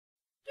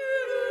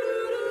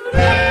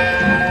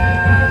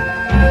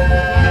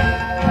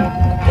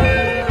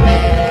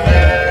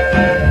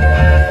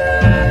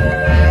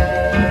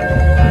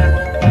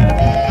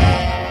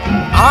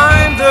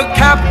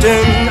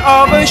captain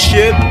of a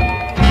ship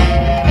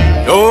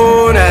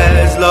known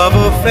as Love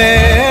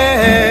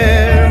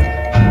Affair,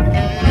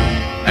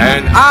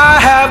 and I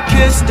have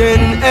kissed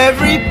in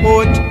every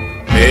port,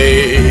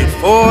 made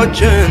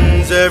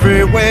fortunes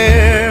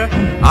everywhere.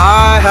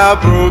 I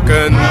have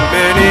broken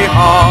many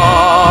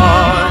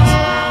hearts,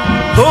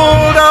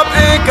 pulled up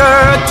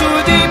anchor to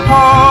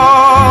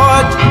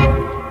depart.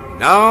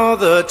 Now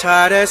the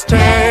tide has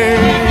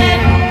turned.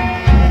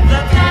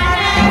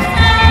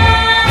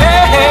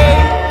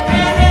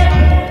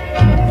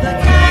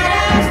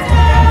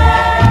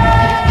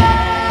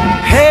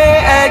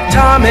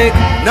 Atomic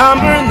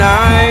number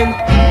 9,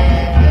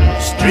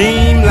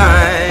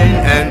 streamlined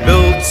and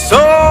built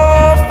so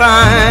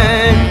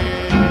fine,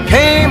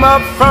 came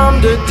up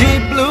from the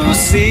deep blue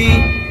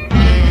sea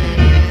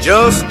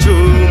just to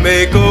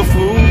make a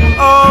fool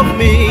of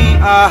me.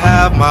 I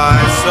have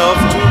myself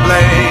to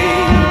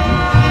blame.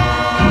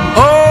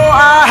 Oh,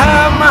 I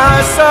have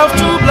myself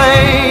to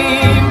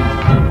blame.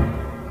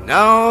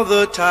 Now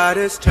the tide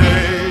has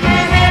turned.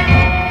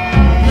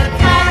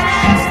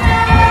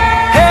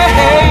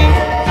 Hey,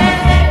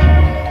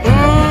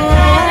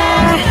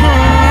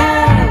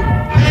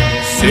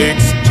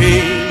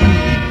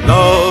 16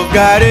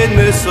 love-guided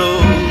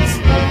missiles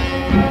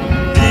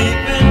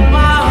deep in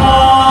my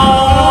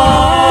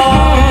heart.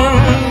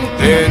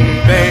 Then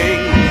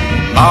bang,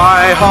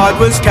 my heart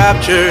was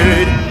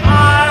captured.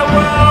 My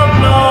world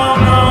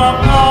blown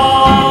apart.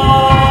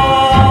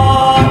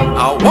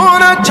 I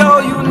wanna tell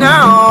you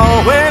now,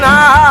 when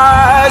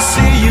I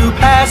see you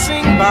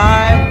passing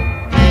by,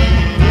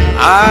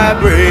 I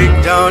break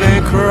down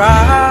and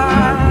cry.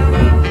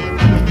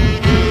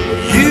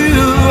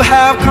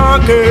 Have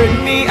conquered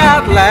me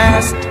at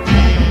last.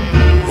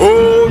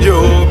 Hold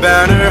your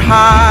banner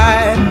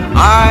high.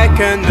 I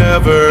can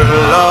never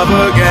love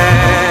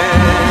again.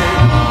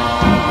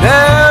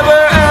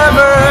 Never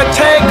ever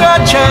take a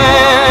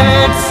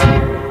chance.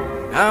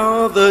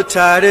 Now the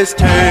tide is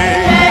turned.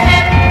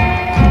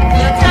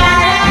 The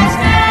tide has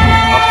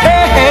turned.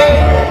 Hey, hey.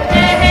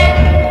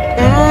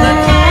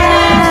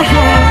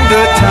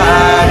 The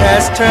tide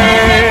has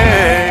turned.